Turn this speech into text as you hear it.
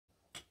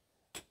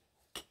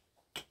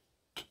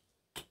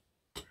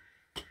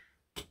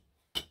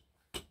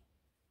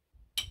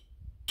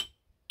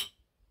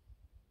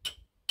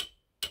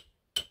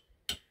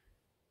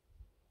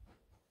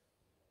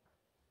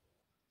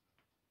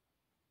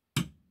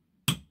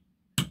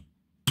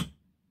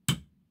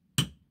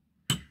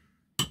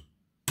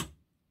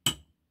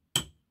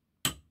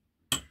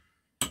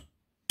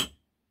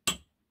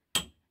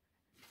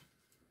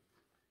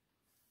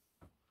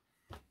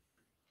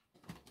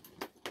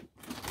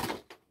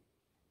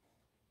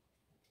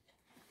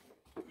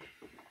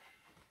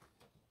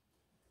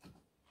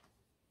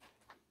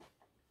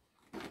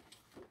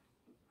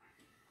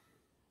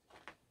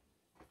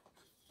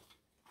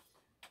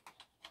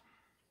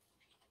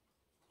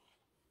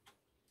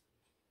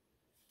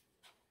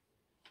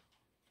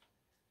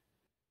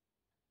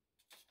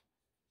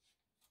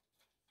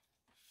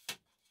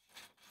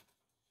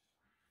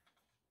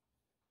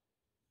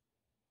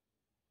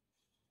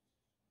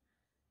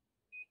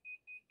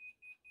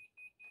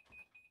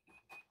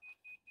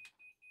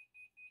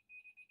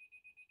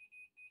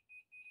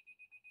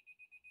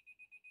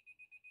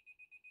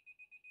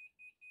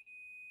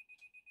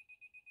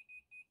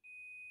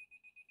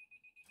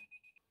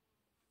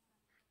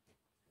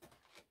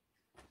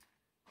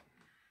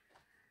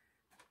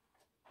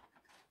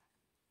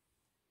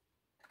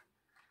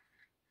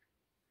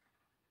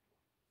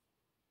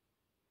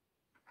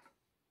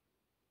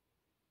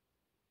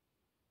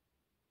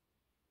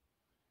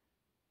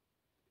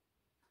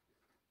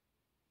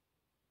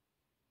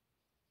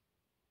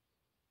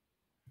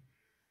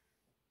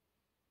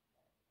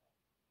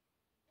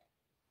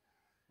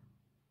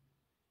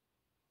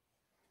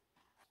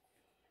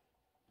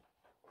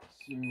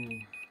So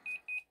I'm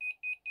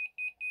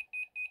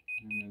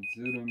at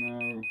 0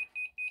 now.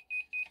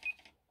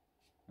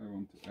 I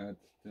want to add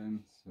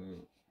 10, so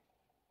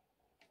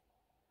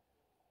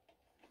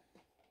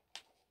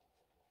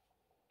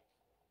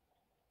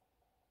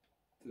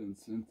 10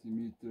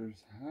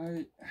 centimeters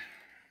high.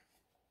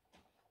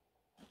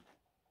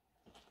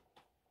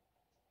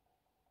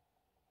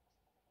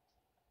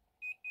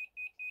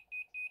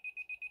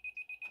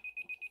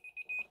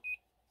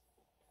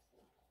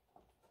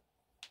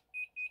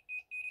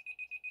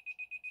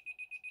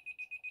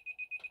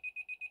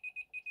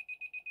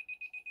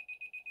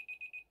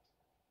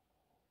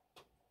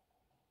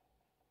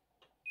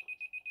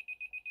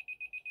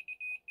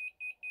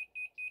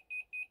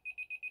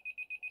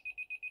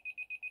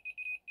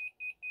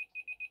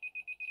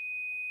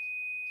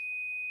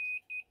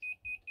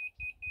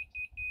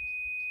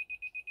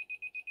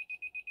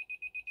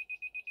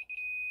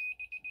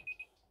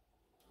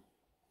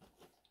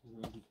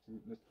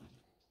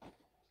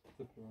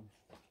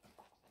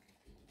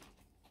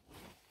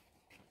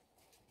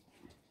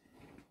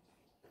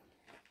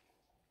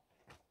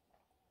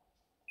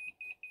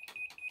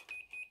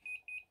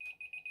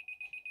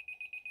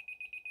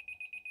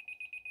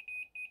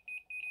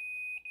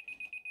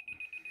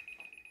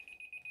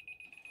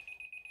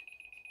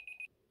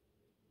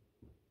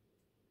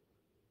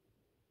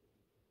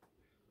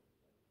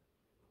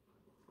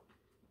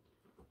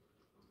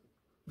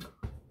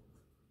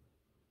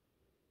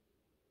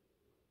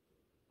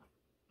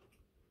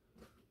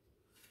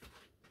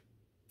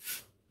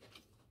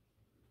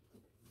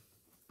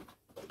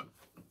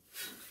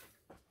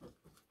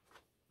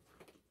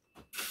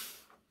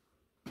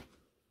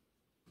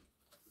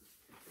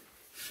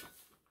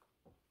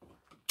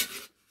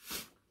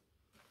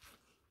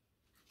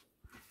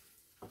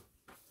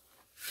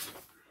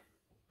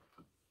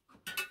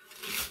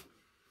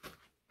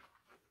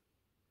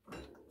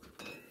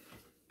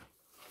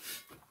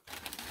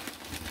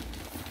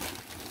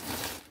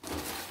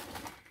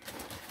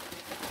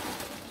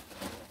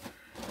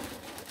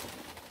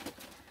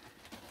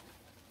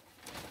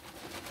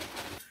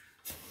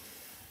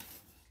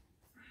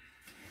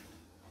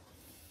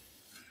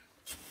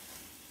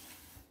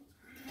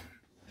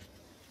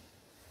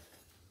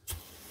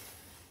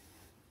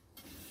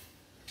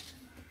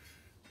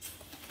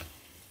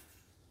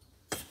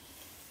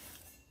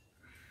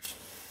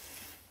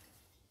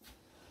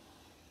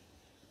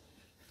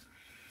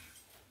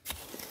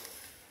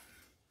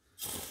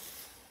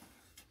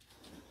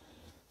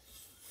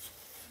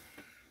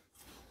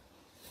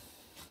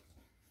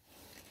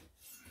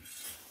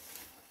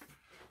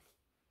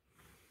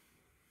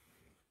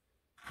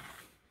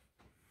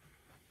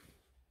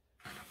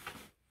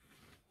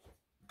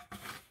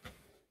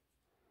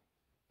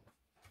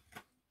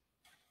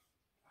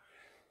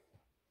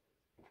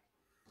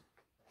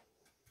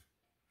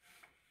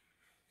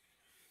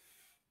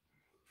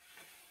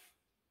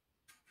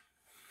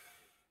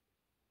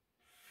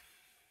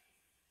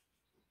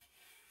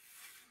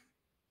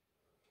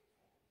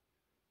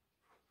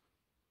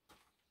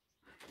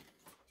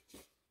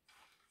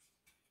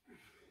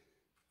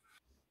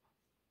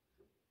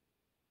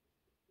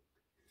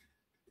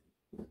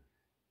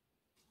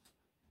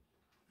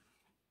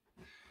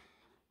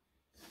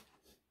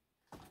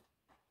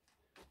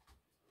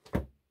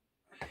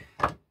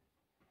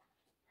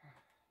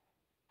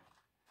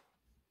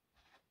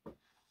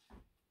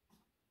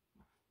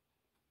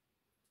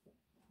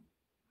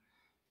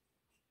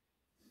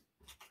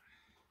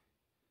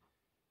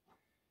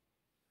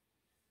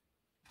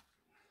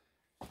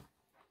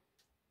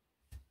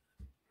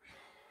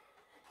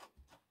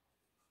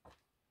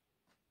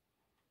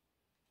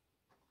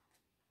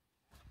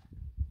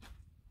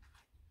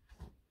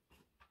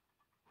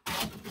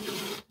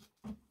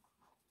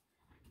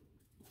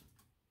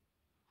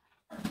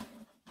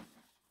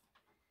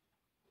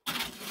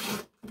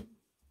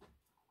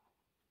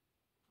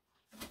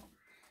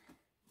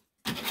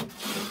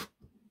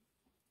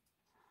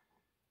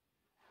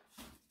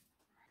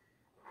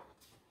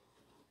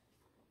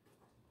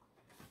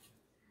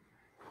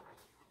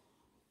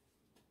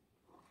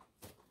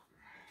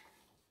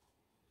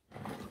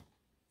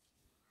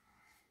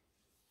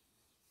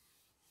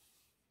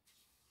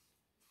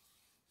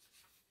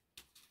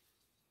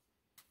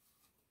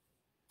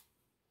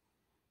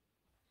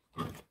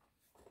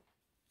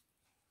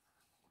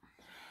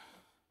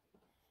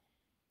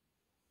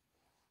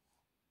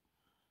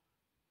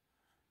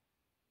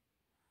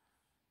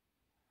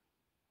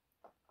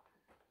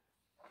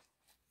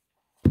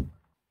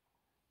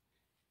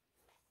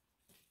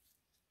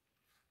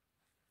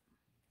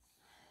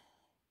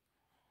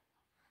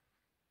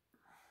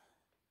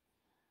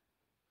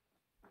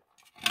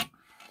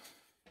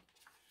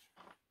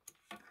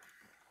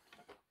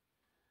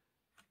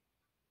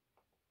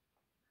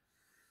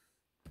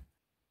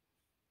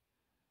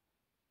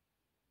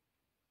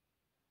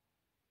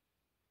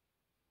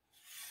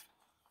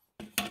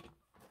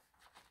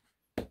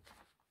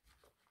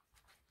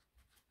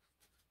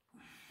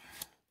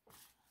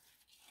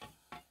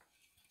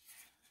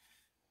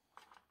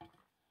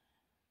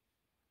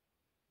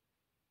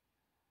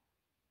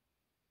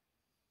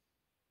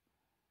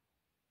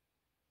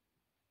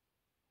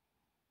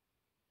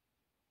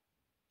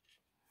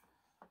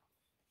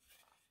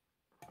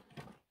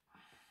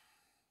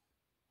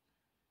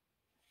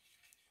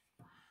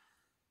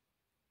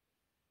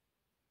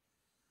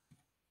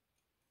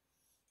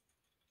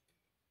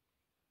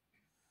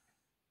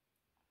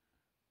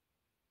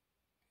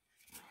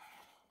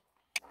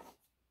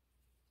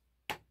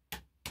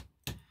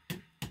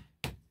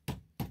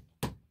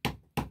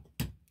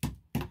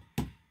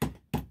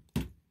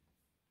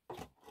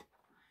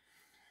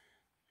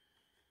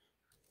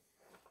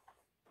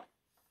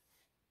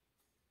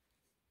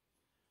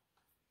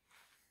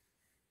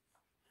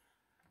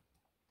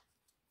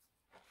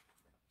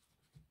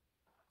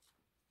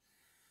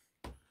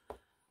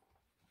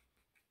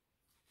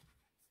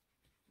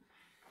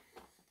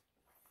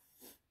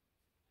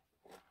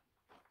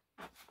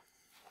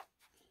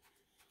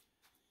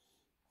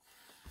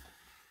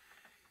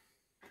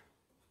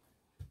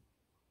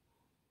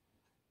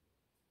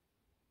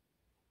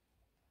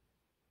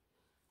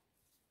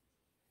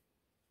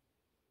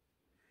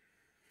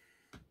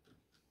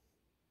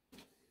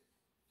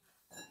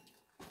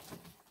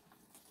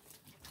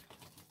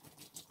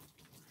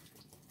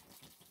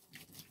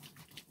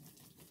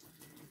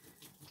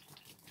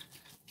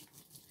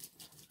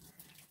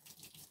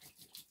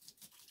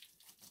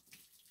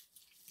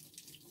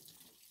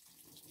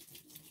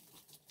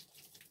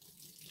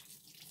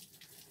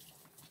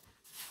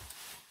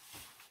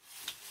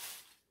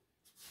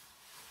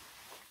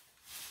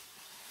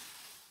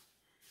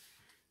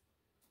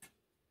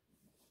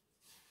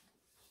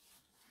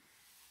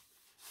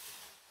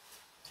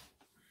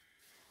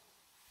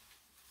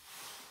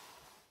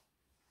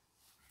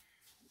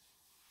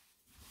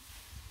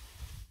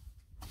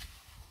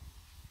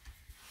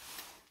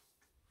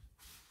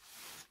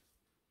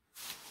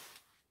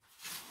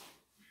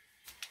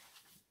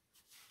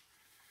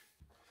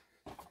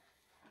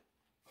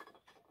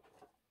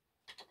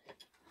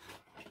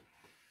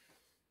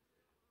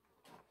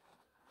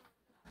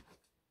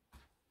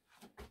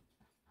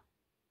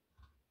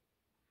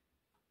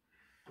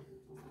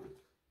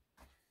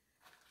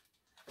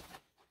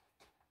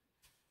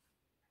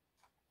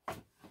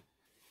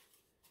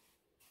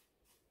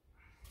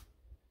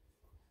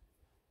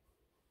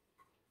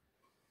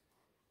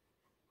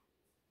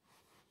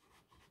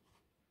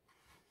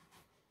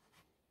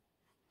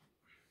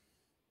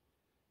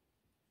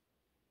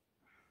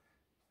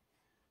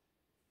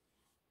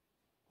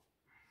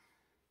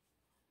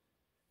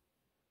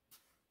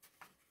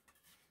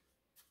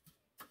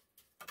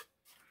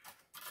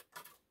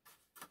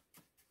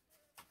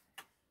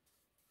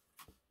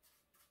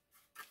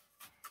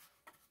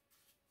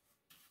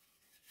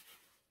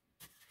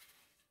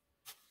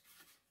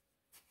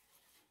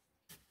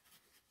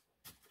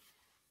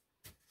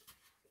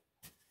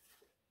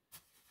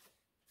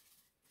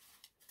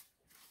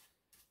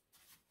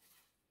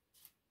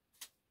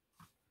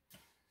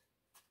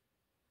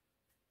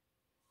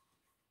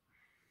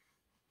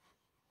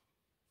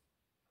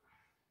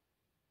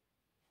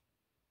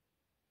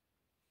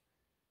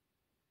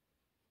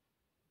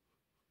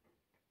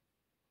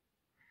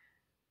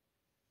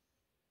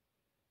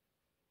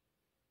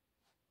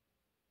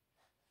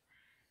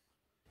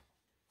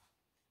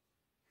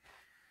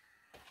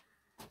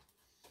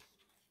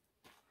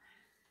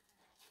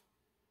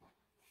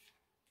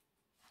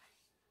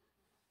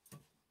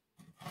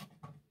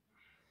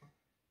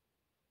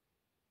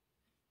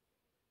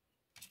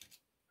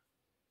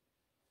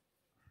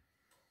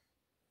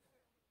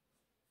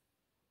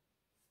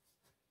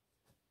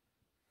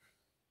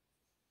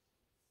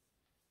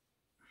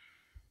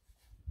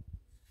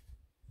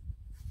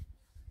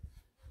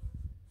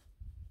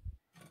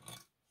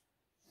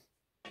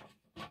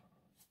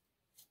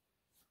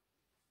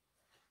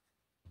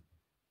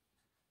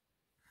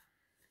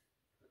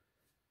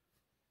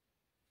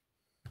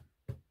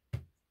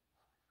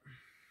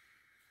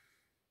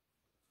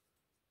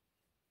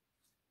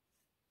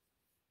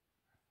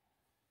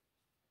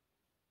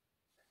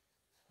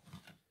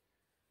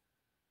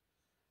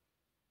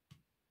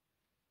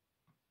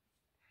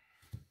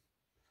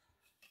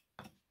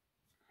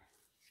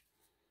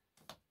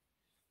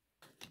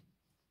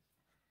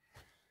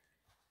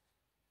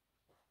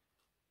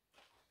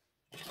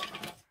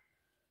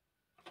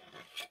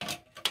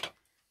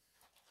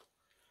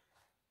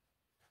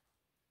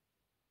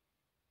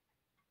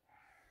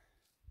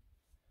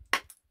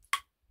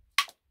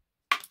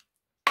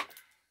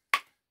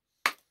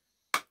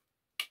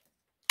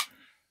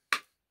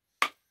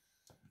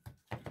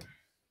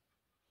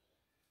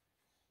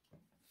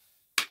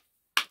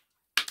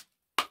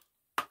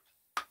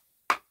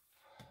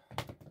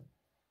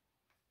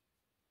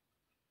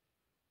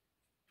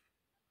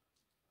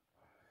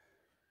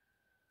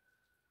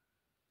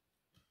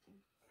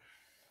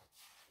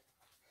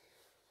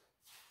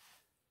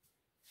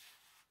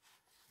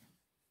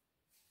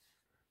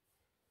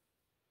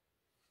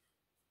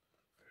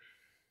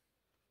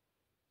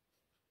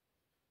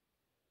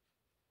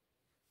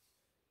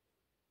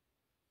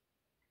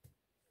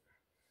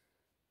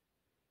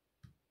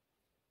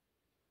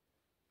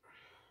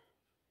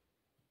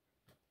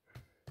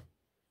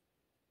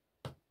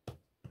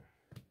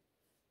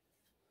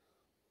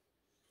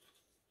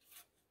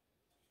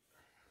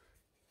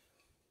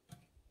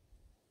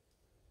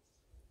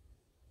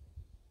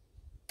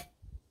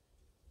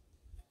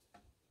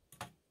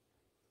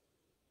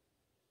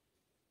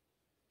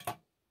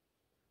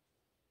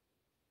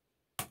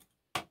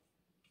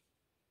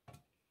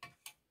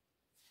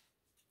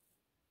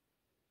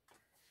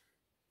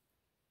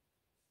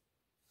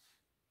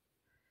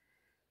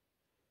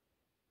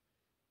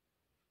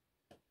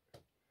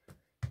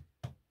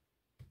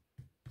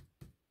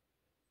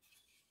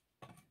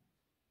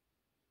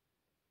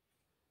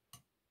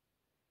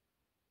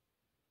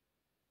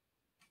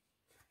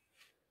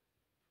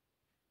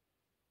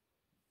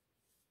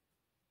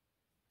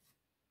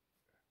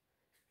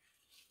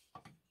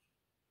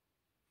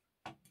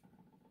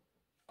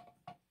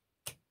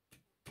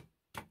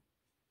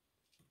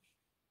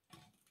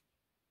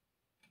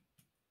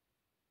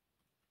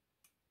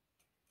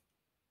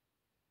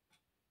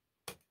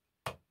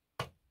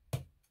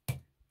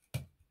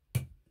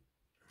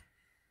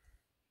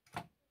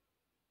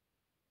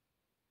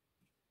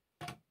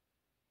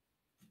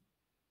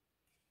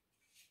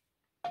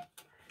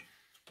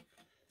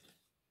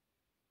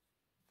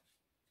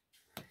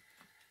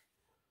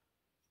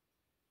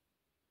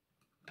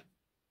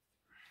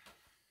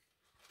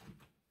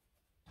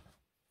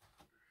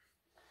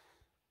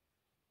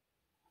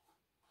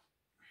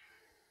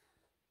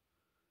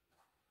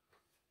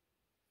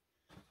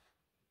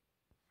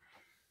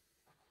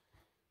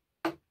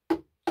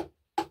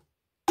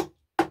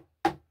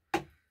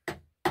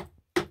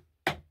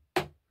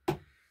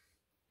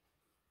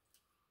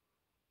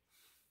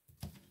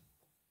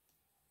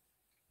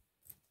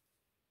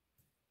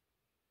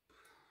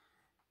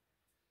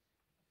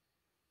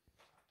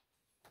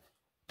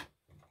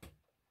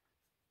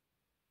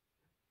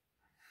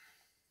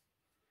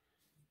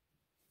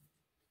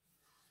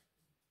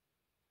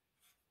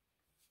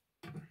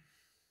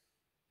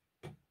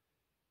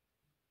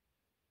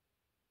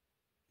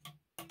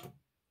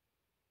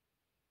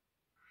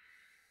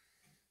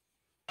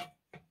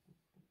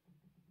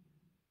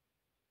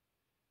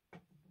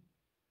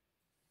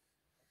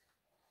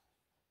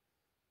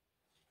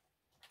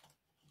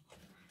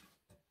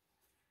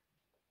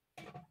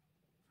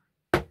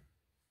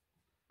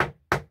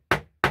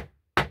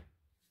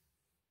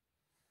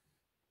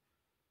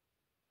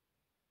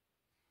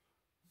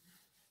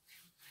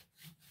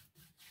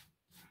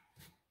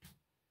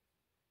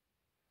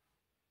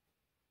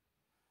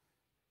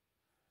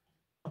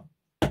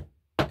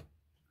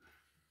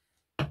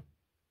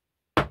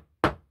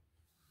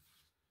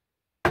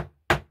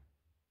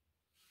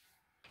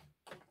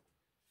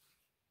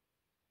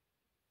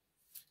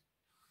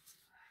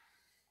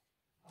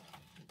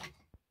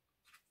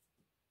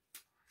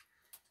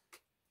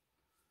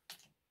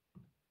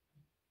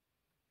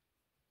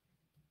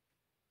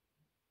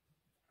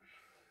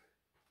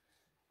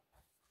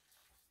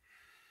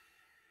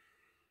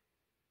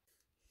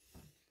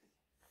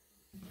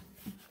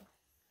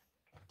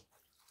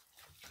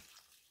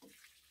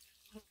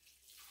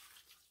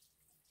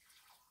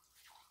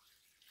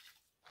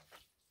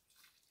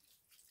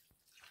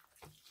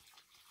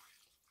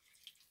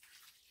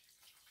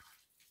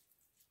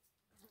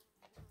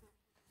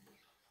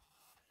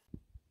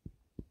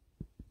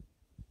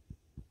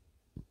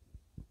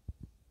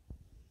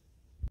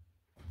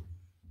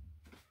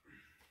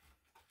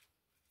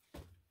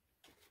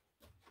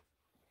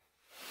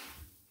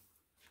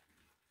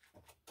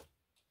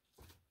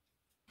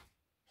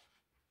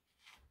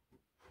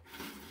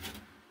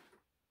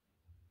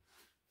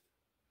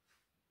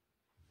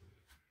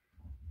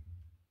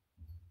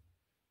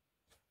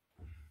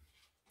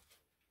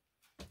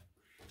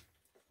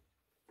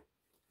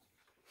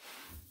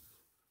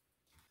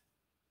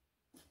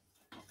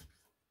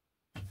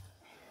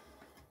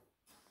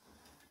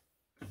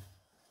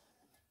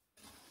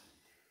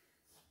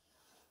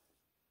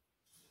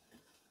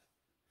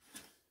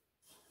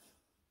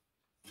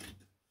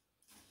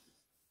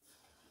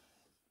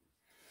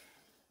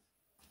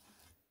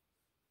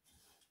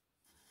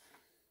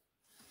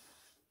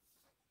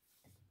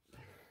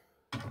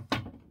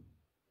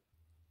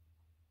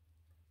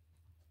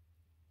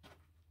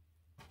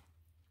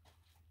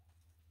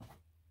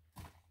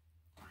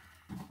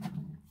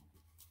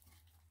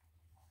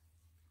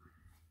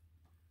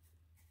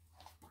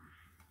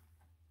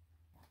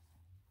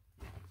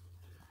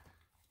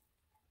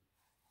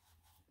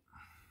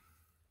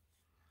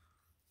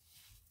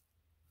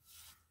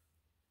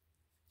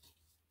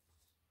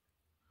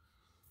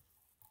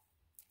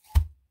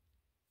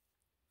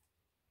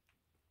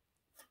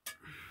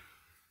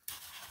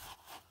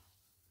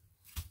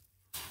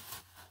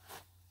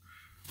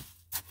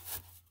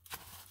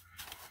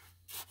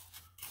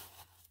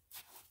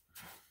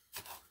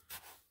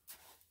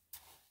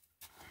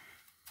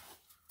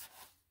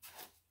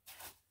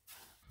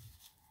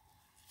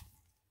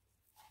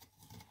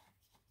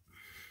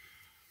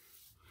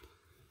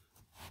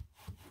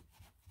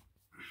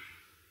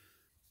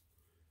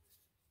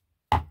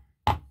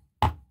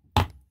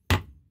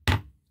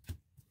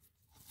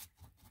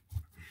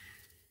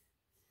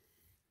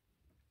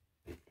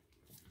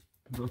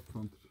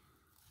 opvond.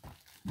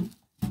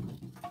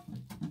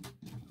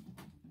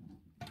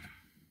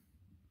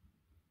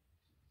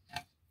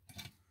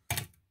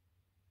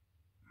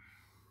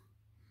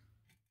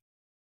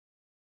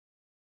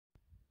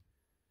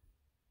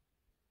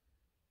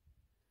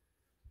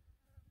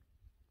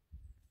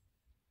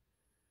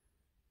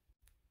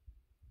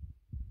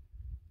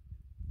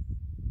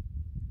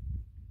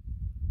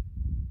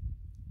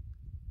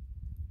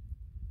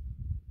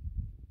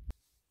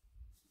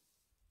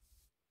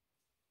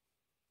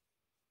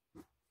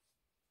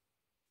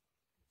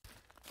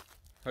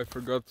 I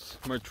forgot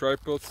my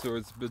tripod, so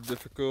it's a bit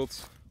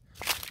difficult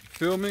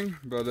filming,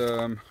 but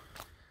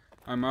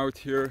I'm out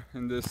here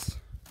in this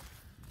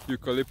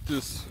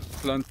eucalyptus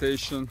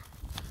plantation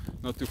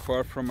not too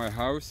far from my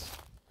house,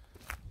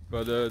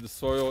 but the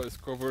soil is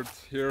covered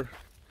here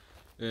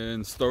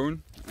in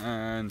stone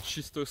and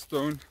xisto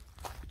stone,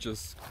 which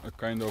is a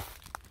kind of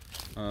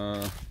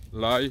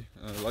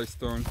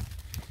limestone.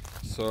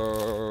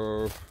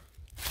 So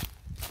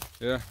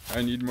yeah,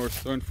 I need more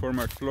stone for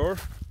my floor,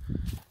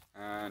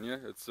 and yeah,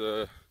 it's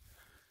a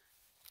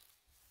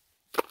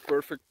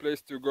perfect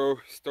place to go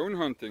stone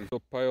hunting. A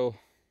pile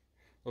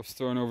of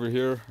stone over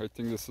here. I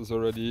think this is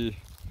already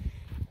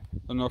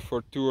enough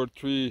for 2 or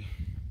 3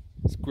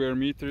 square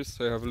meters.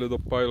 I have a little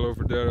pile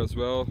over there as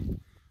well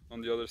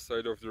on the other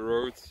side of the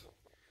road.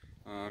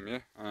 Yeah,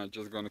 I'm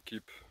just gonna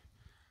keep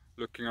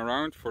looking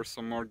around for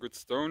some more good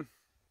stone.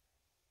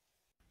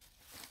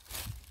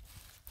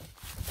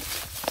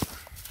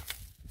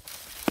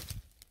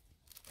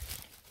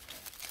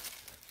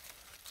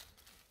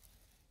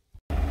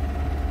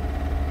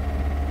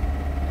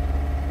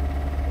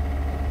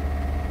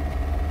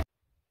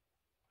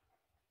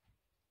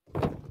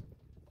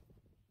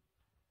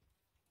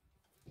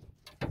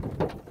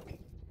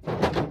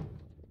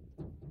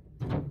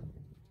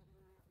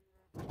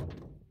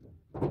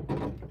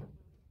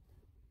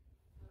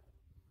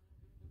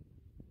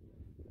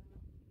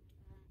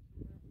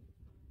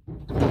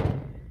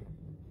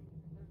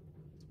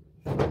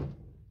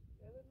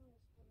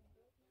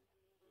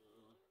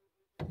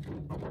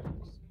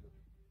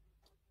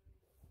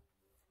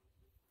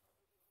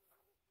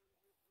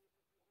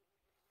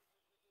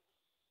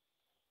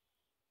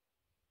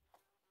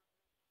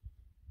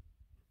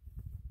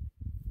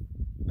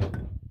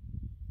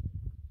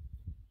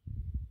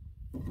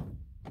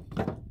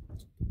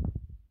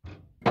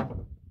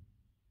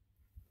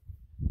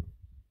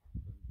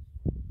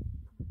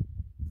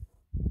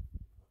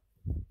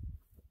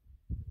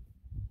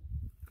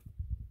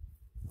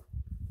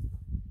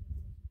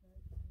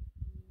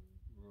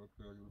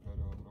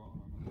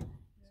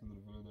 Zijn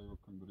er veel dat je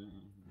ook kan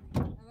brengen.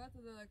 En wat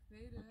dat ik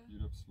weet, hè?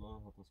 Hier op sla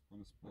had dat gewoon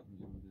een split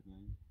in die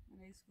lijn. En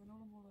hij is gewoon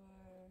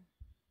allemaal.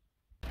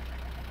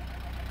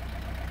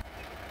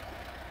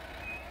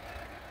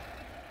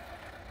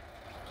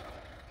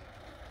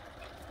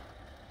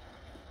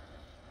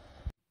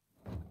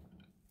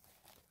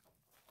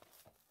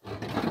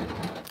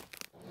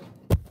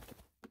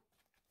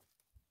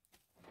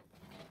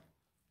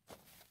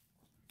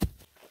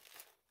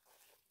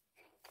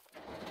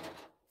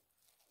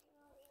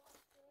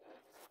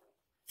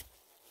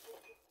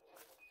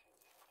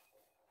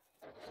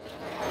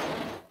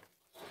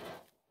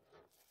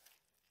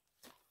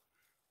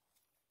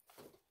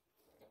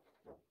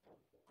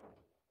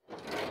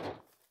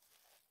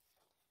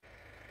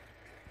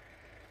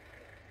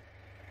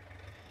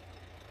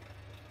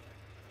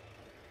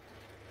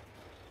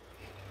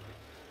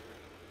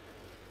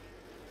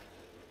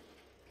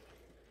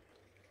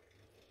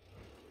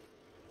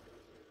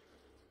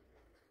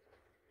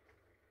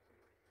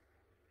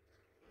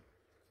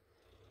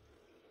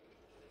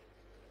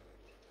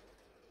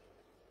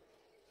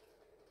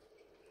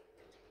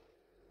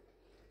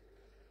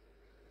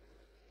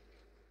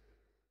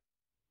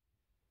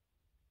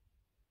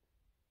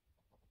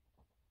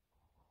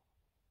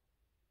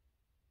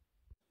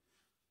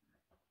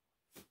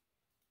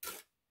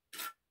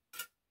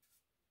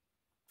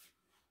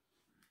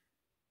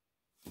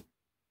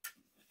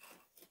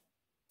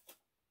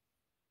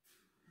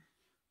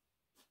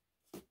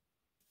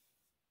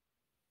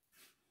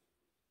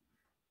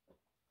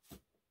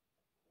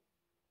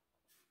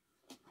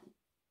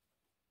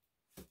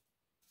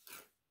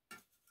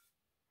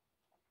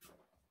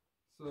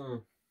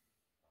 So,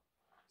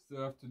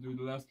 still have to do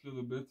the last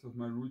little bit of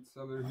my root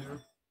cellar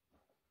here.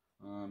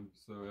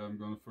 So yeah, I'm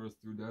gonna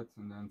first do that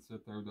and then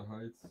set out the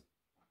heights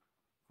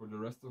for the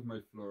rest of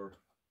my floor.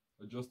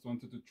 I just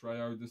wanted to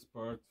try out this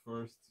part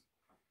first,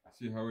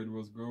 see how it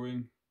was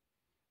going.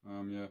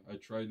 Yeah, I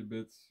tried a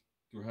bit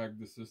to hack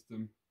the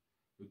system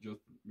with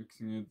just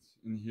mixing it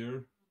in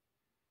here,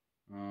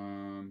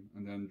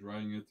 and then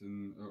drying it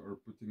in or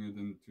putting it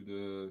into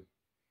the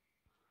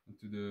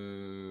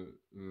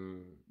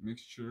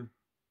mixture.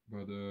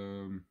 But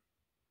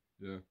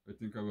yeah, I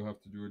think I will have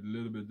to do it a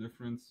little bit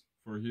different.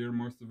 For here,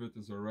 most of it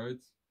is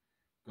alright,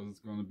 because it's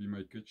gonna be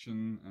my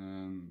kitchen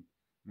and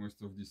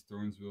most of these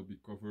stones will be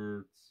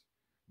covered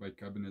by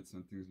cabinets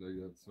and things like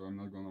that, so I'm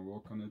not gonna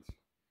walk on it.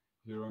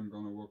 Here I'm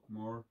gonna walk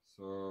more,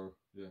 so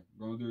yeah, I'm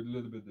gonna do it a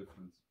little bit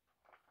different.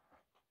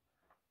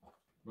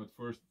 But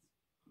first,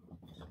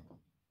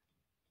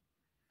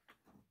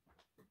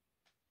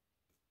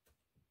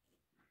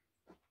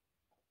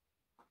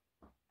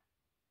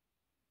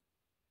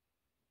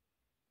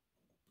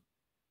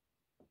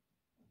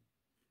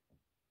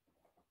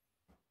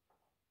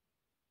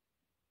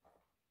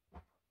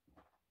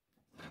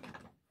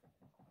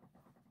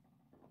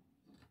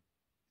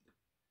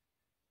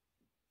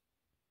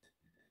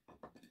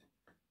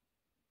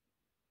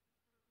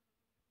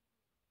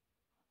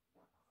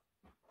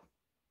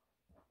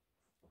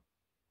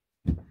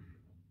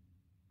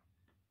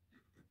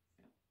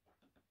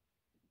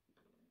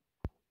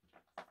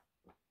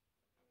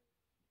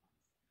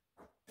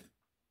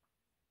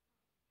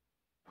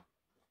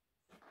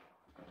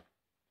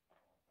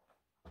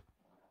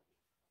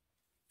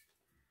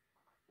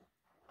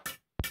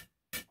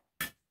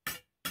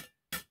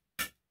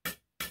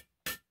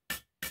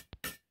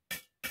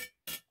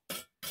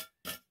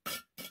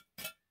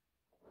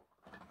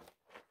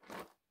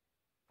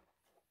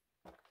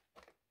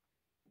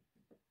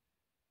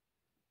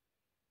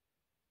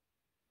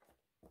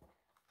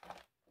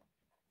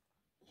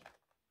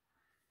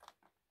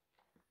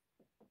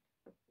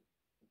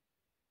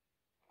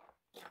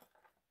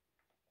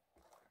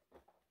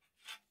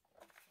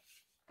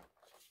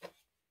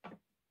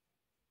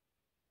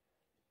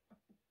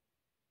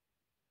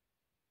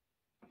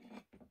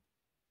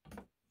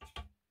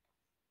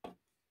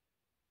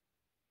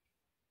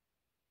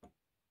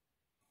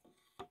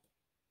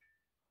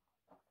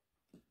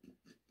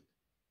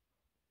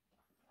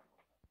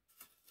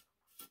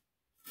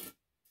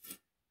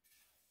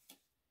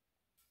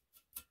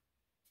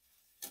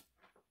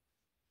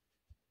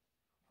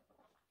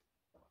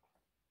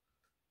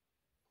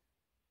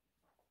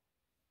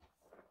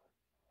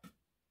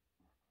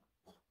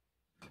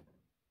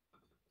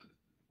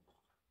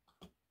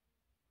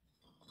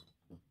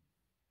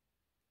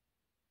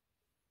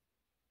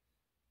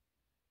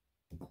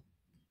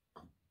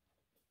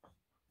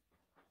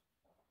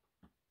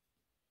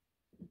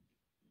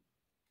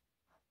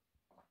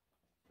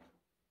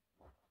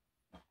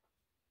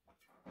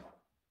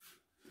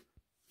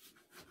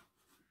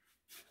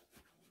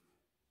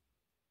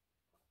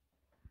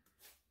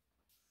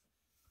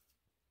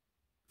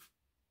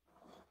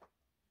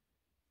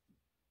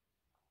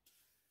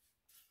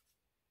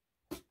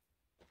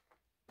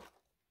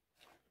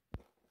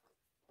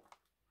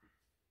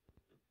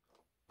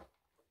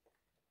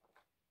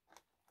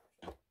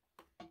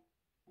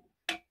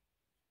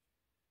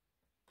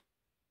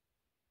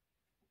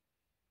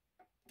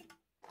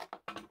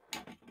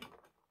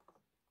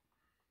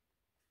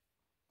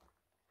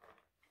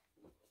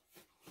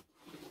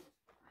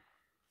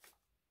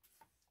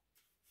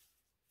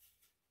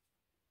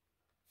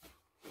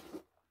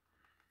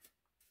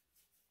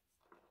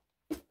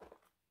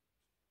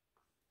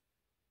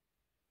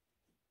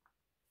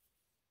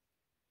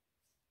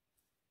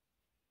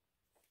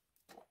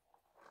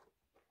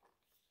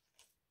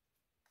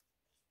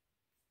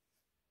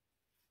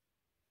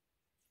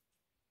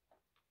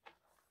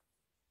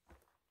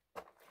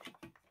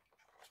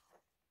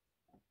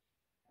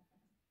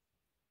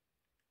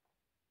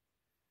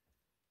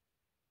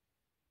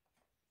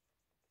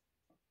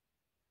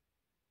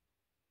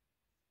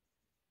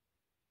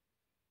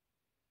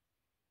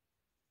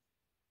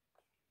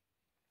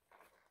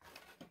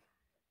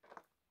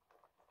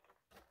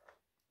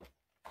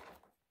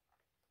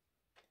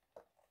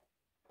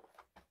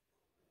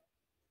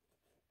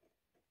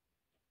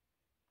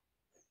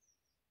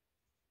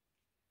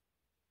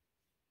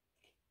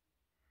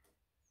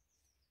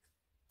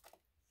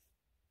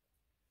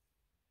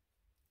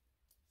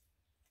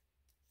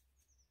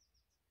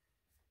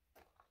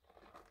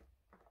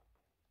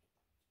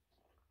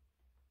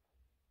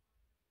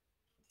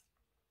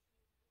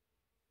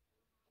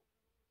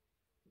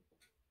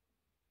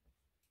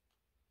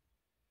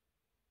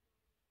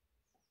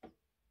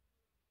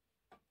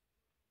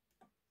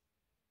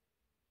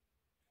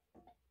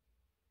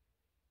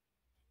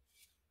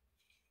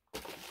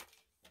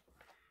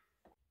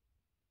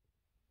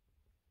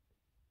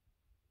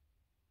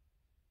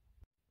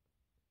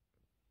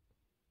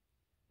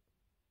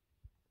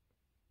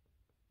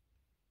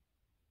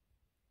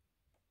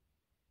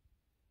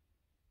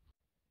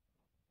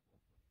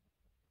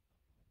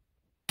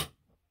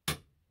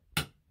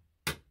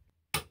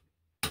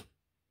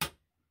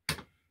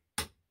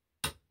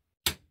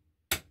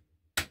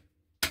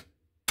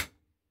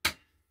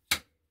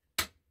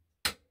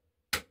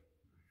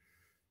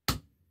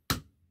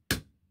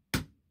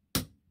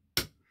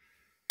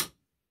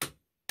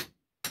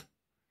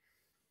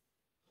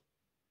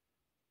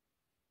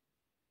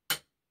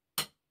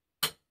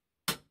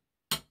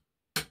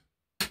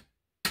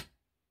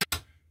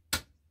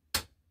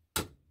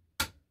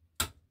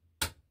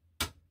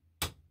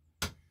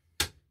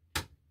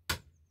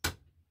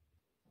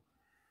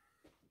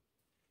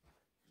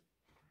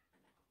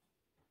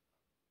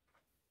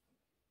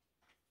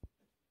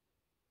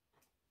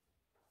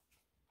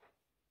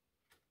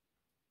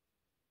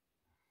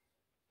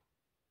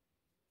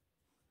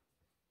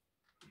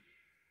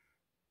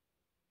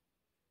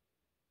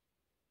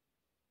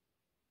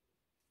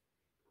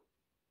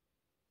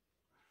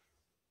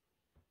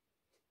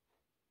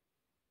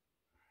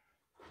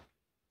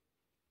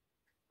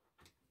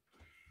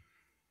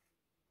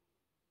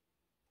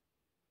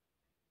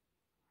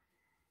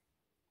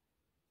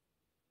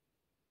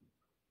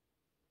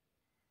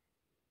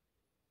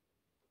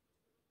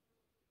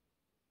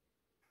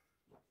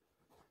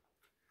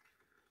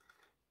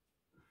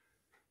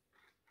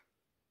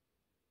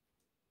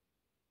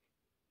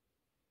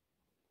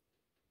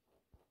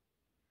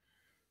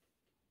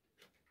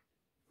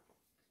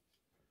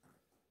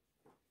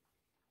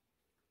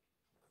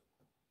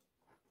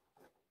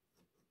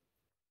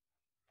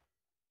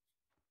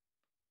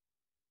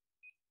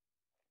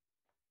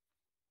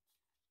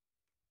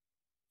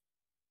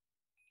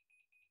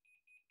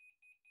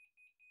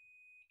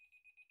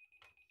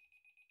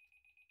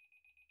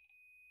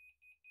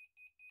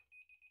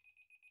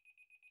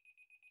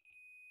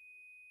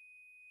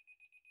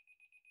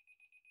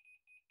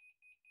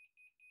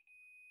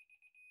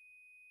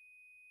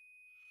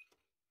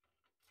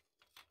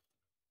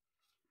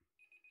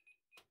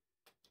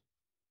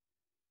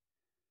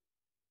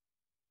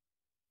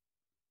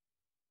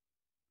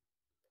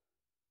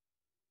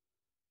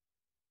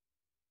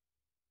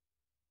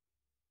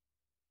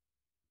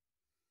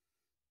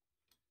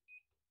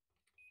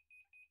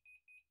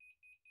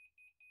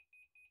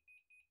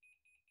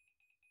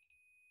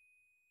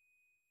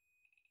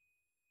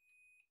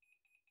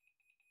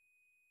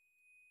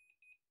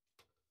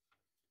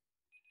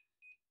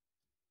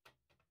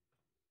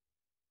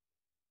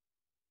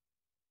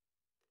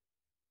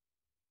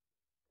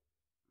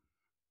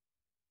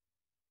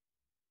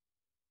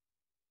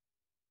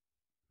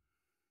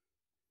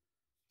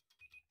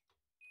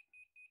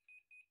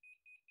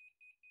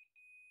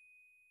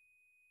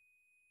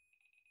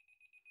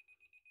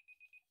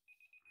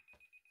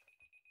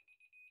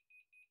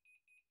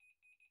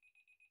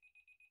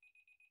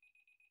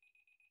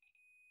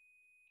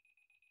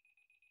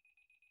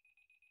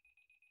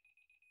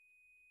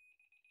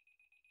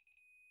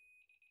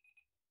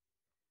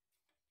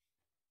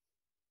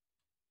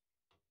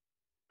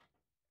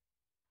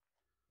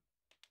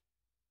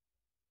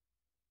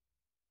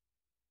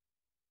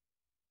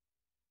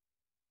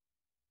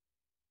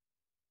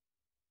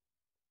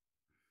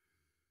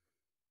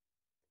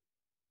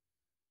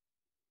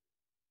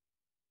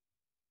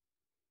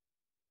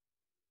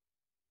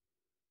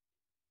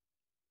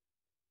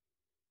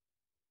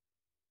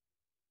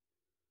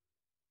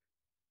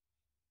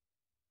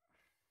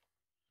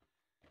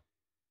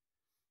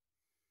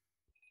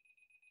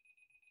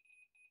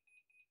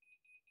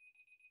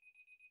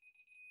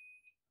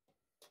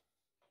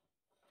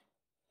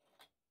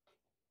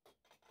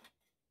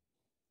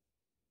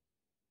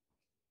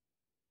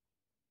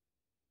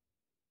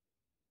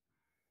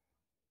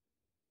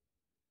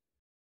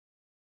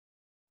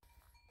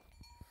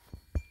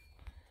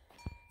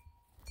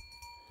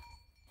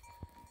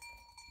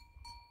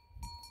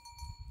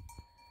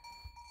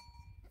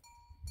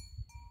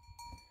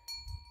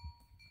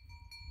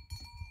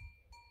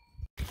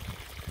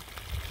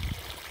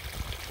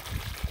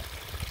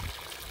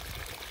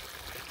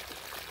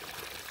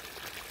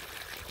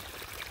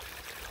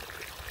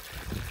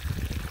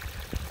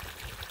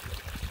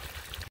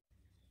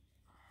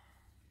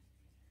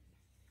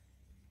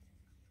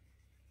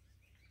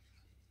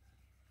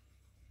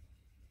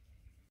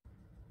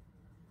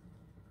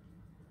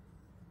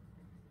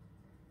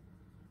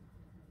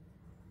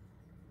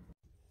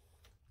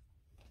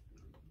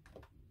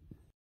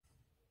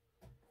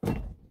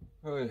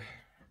 Hi.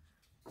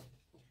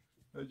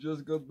 I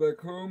just got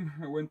back home.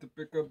 I went to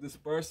pick up this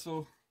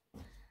parcel.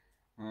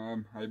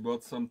 I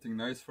bought something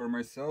nice for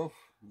myself.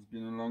 It's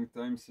been a long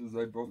time since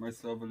I bought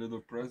myself a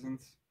little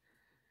present.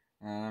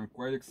 And I'm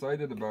quite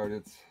excited about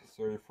it.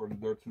 Sorry for the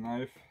dirty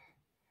knife.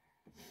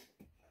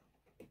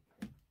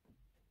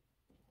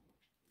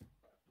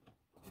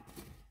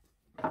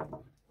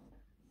 How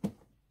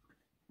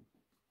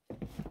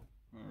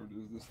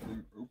does this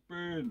thing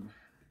open?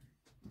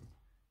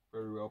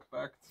 Very well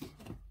packed.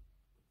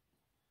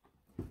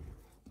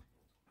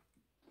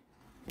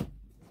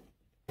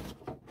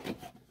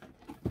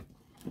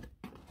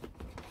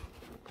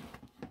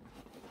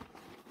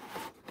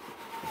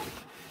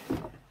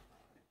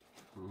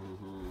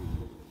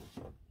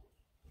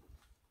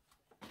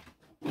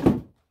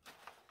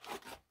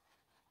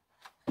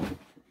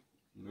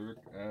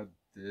 Look at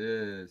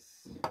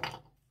this.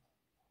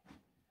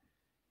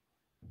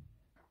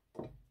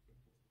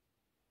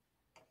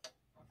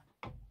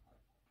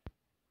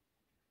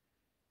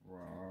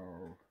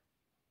 Wow.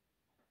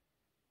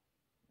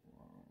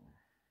 Wow.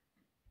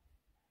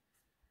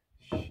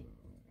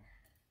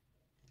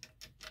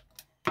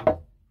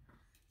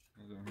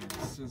 I don't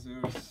have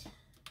scissors.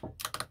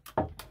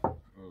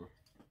 Oh.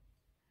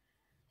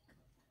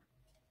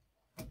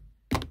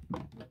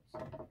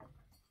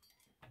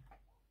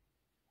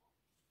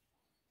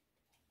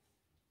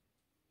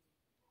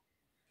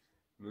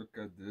 Look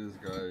at this,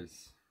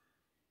 guys.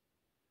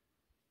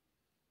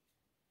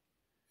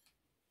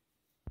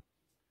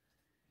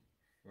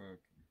 Fuck.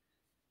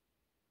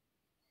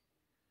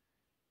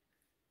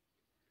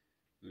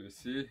 Do you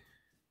see?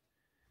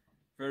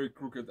 Very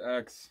crooked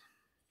axe,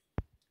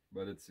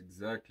 but it's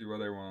exactly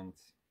what I want.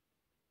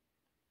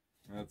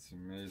 That's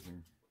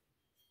amazing.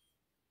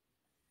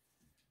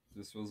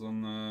 This was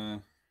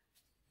on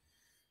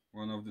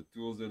one of the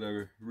tools that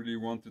I really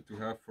wanted to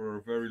have for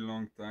a very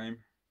long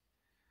time.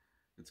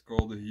 It's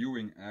called a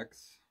hewing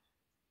axe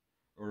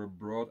or a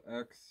broad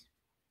axe,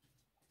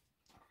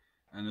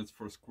 and it's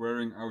for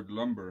squaring out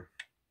lumber.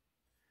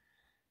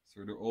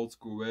 So the old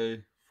school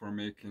way for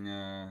making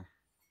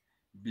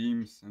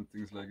beams and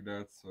things like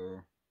that.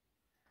 So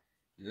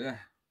yeah,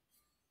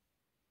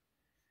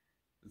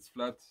 it's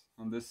flat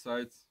on this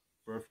side,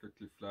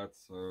 perfectly flat,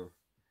 so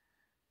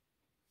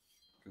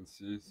you can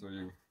see. So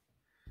you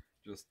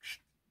just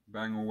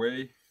bang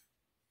away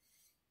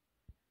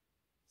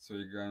so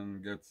you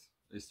can get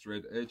a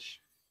straight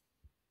edge.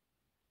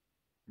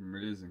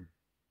 Amazing.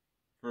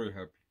 Very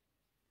happy.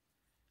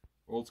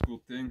 Old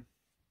school thing,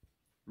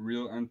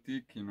 real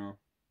antique, you know.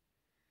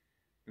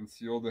 You can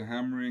see all the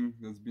hammering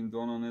that's been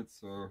done on it,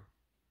 so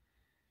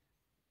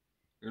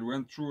it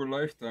went through a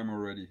lifetime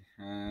already.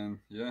 And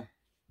yeah,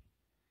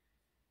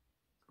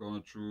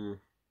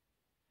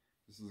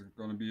 this is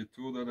gonna be a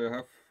tool that I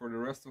have for the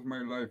rest of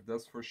my life,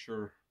 that's for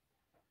sure.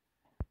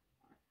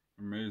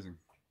 Amazing.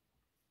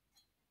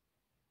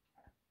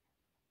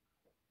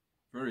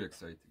 Very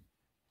exciting.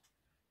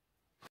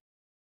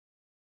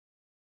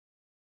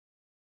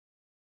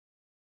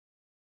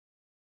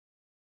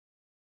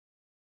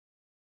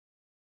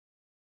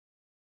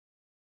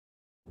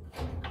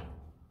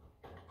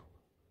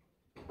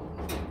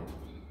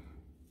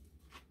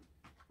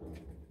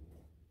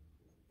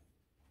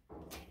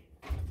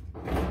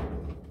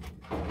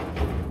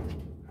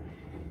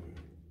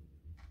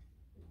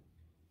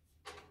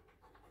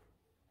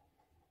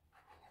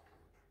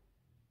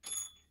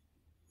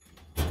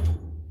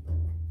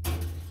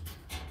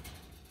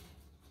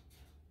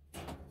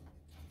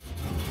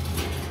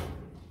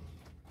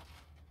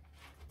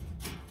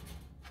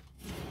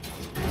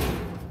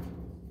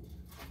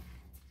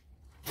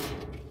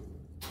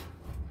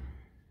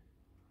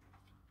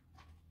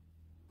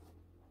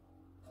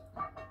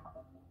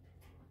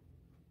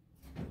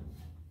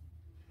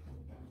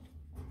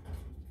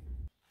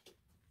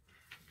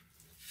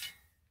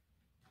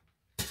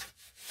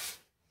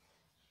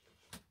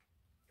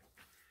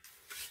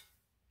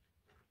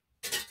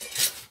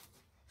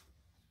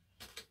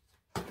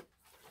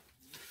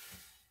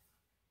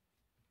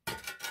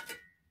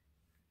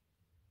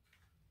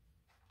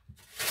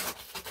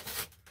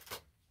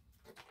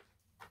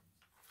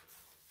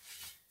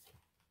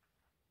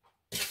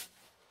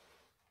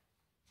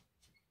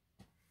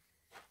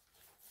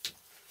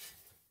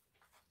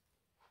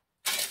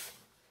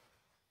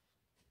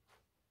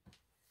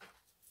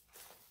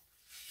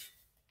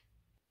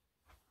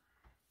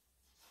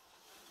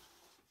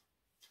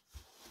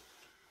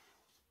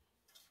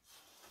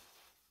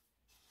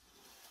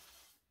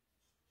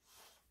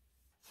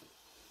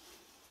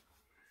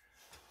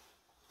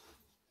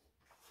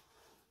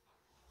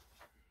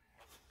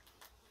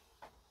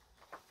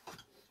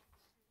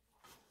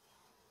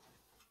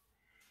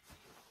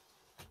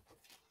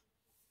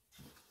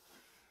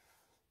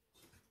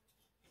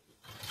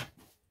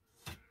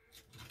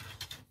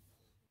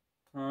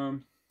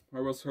 I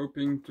was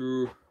hoping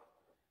to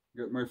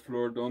get my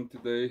floor done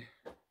today,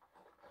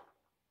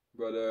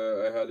 but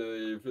I had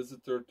a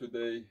visitor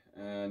today,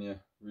 and yeah,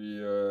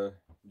 we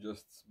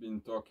just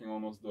been talking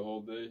almost the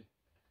whole day,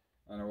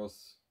 and I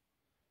was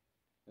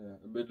yeah,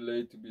 a bit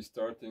late to be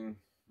starting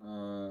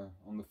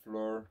on the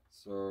floor.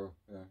 So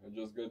yeah, I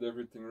just got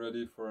everything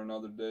ready for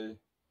another day.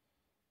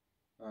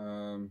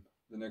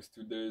 The next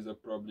 2 days I'm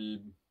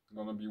probably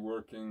gonna be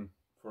working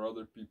for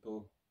other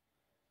people.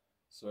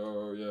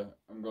 So yeah,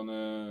 I'm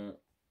gonna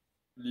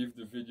leave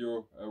the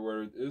video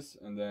where it is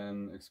and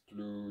then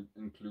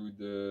include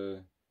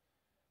the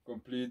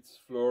complete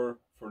floor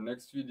for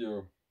next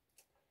video.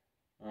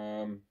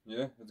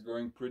 Yeah, it's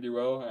going pretty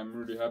well. I'm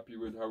really happy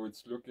with how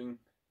it's looking.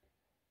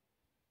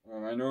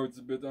 I know it's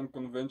a bit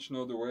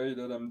unconventional the way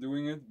that I'm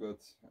doing it, but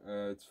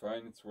it's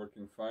fine. It's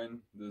working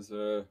fine. This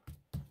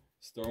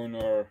stone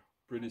are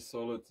pretty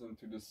solid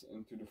into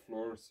the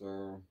floor,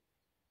 so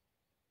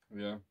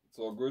yeah, it's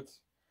all good.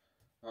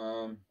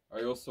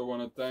 I also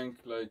want to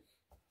thank like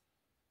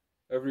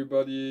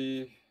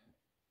everybody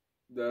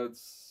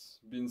that's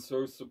been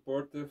so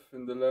supportive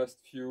in the last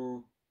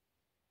few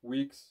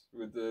weeks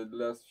with the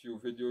last few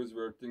videos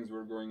where things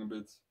were going a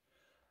bit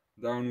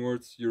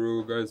downwards.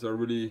 You guys are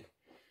really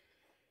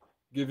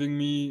giving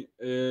me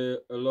a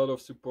lot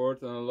of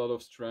support and a lot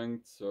of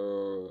strength.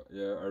 So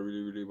yeah, I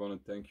really want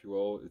to thank you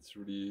all. It's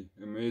really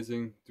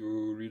amazing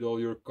to read all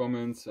your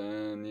comments,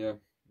 and yeah,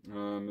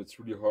 it's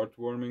really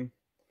heartwarming.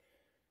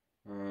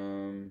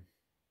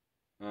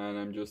 And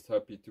I'm just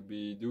happy to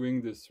be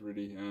doing this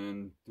really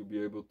and to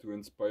be able to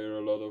inspire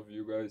a lot of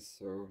you guys.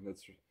 So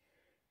that's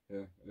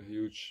yeah, a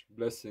huge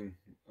blessing.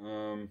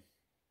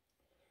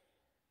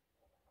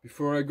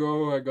 Before I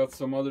go, I got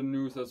some other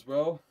news as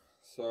well.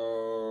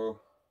 So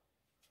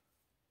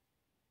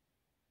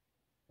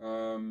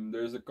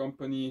there's a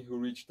company who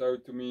reached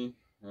out to me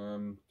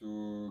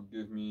to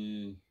give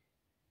me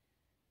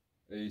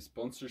a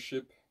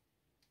sponsorship,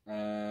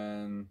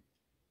 and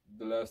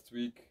the last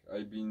week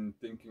I've been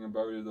thinking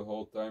about it the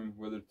whole time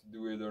whether to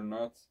do it or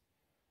not.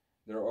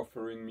 They're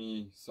offering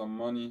me some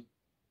money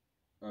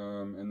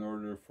in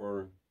order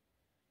for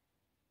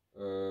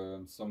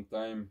some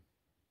time,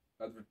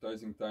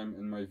 advertising time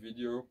in my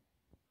video.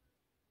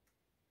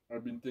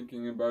 I've been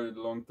thinking about it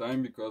a long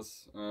time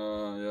because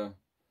yeah,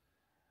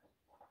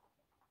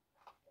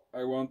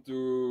 I want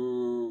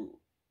to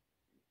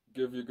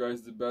give you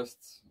guys the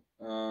best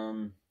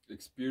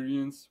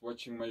experience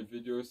watching my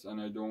videos, and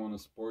I don't want to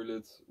spoil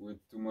it with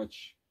too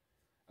much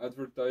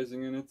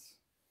advertising in it.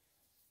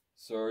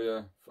 So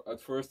yeah, at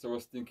first I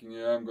was thinking,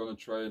 yeah, I'm gonna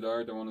try it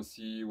out. I want to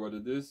see what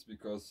it is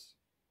because,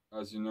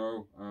 as you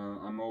know,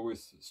 I'm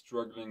always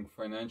struggling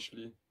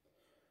financially,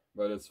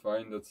 but it's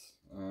fine. That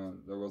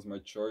was my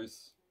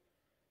choice.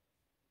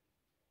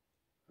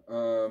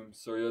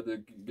 So yeah, they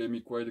gave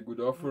me quite a good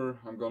offer.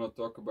 I'm gonna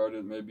talk about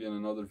it maybe in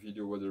another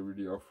video what they're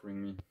really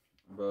offering me,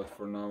 but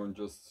for now I'm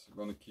just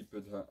gonna keep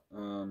it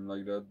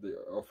like that. They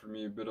offer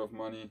me a bit of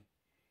money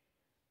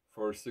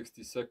for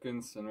 60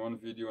 seconds in one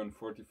video and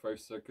 45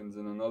 seconds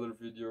in another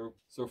video.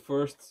 So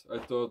first I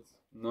thought,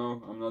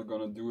 no, I'm not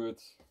gonna do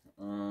it.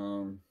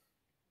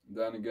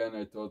 Then again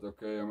I thought,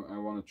 okay, I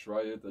want to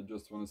try it. I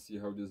just want to see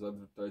how this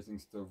advertising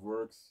stuff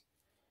works.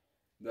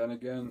 Then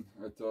again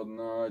I thought,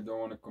 no, I don't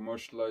want to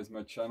commercialize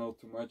my channel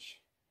too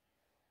much.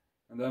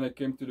 And then I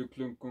came to the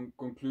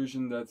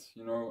conclusion that,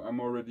 you know, I'm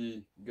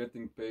already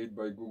getting paid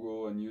by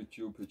Google and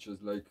YouTube, which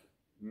is like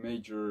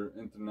major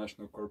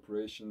international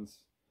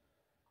corporations.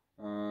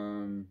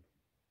 And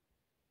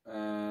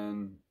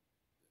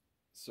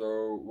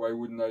so why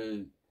wouldn't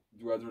I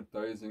do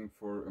advertising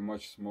for a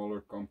much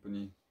smaller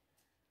company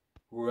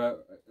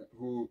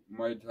who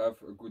might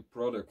have a good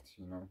product,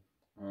 you know?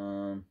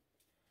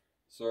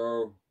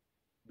 So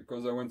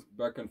because I went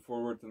back and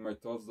forward in my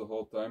thoughts the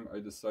whole time, I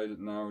decided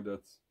now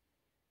that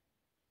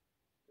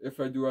if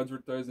I do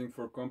advertising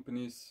for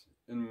companies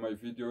in my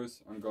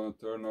videos, I'm gonna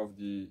turn off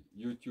the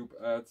YouTube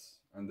ads,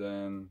 and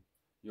then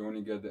you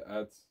only get the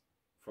ads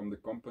from the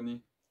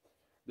company.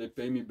 They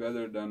pay me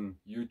better than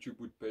YouTube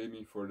would pay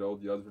me for all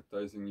the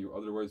advertising you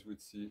otherwise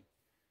would see.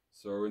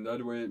 So in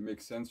that way it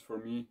makes sense for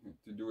me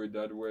to do it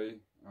that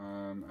way,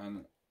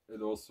 and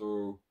it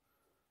also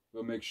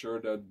will make sure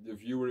that the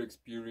viewer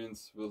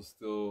experience will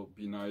still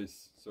be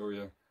nice. So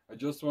yeah, I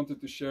just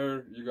wanted to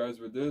share you guys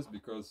with this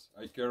because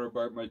I care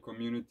about my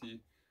community,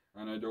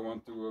 and I don't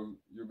want to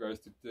you guys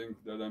to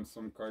think that I'm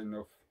some kind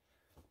of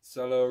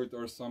sellout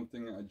or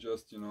something. I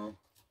just, you know,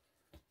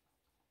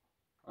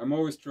 I'm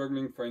always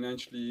struggling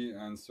financially,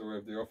 and so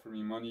if they offer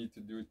me money to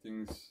do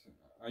things,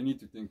 I need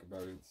to think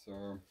about it.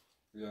 So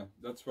yeah,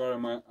 that's where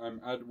I'm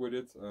at with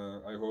it.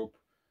 I hope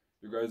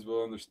you guys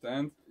will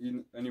understand.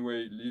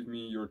 Anyway, leave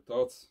me your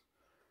thoughts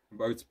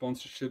about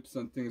sponsorships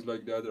and things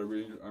like that.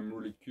 I'm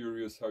really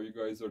curious how you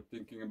guys are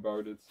thinking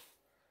about it.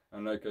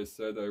 And like I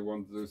said, I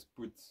want to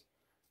put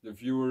the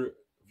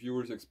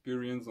viewer's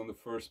experience on the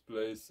first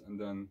place, and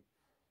then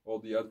all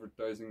the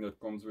advertising that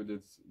comes with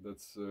it,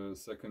 that's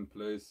second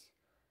place.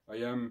 I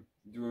am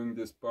doing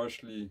this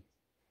partially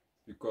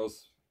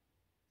because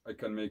I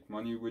can make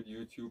money with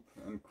YouTube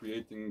and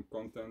creating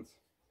content.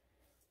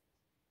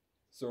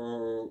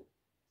 So,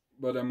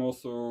 but I'm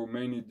also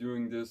mainly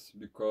doing this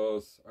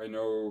because I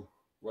know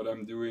what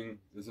I'm doing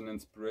is an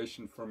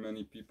inspiration for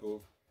many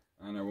people,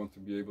 and I want to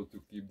be able to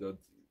keep that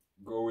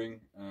going,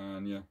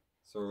 and yeah,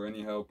 so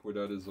any help with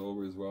that is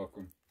always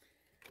welcome.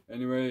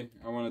 Anyway,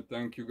 I want to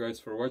thank you guys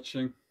for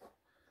watching,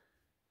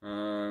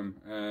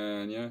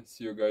 and yeah,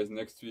 see you guys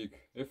next week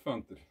if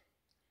Fanter.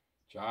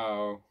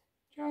 Ciao.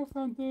 Ciao,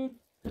 Fanter.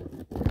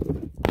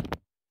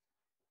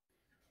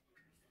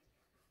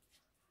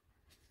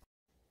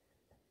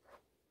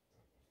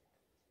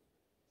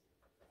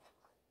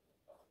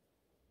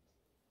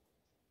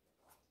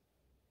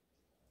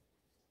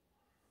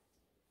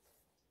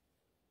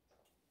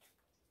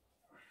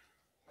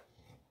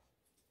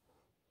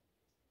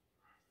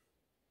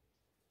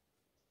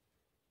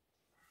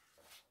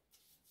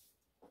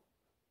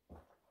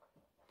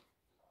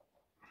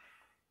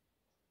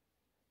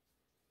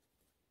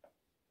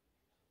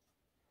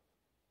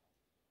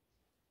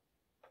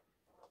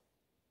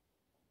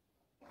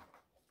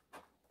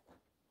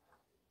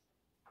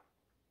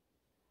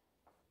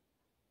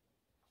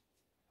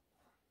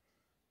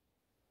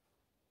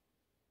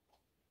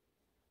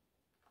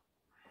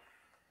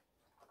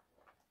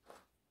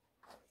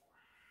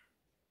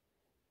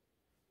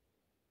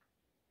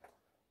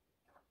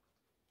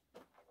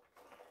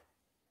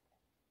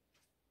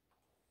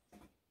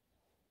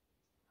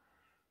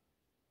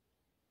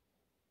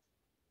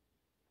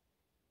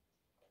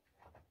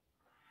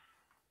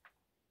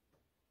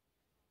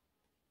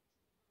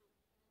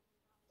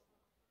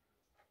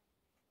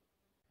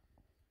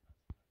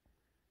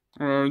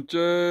 Oh,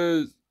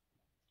 cheers!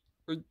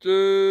 Oh,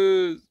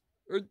 cheers!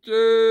 Oh,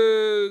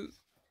 cheers!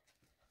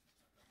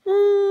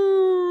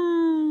 Woo!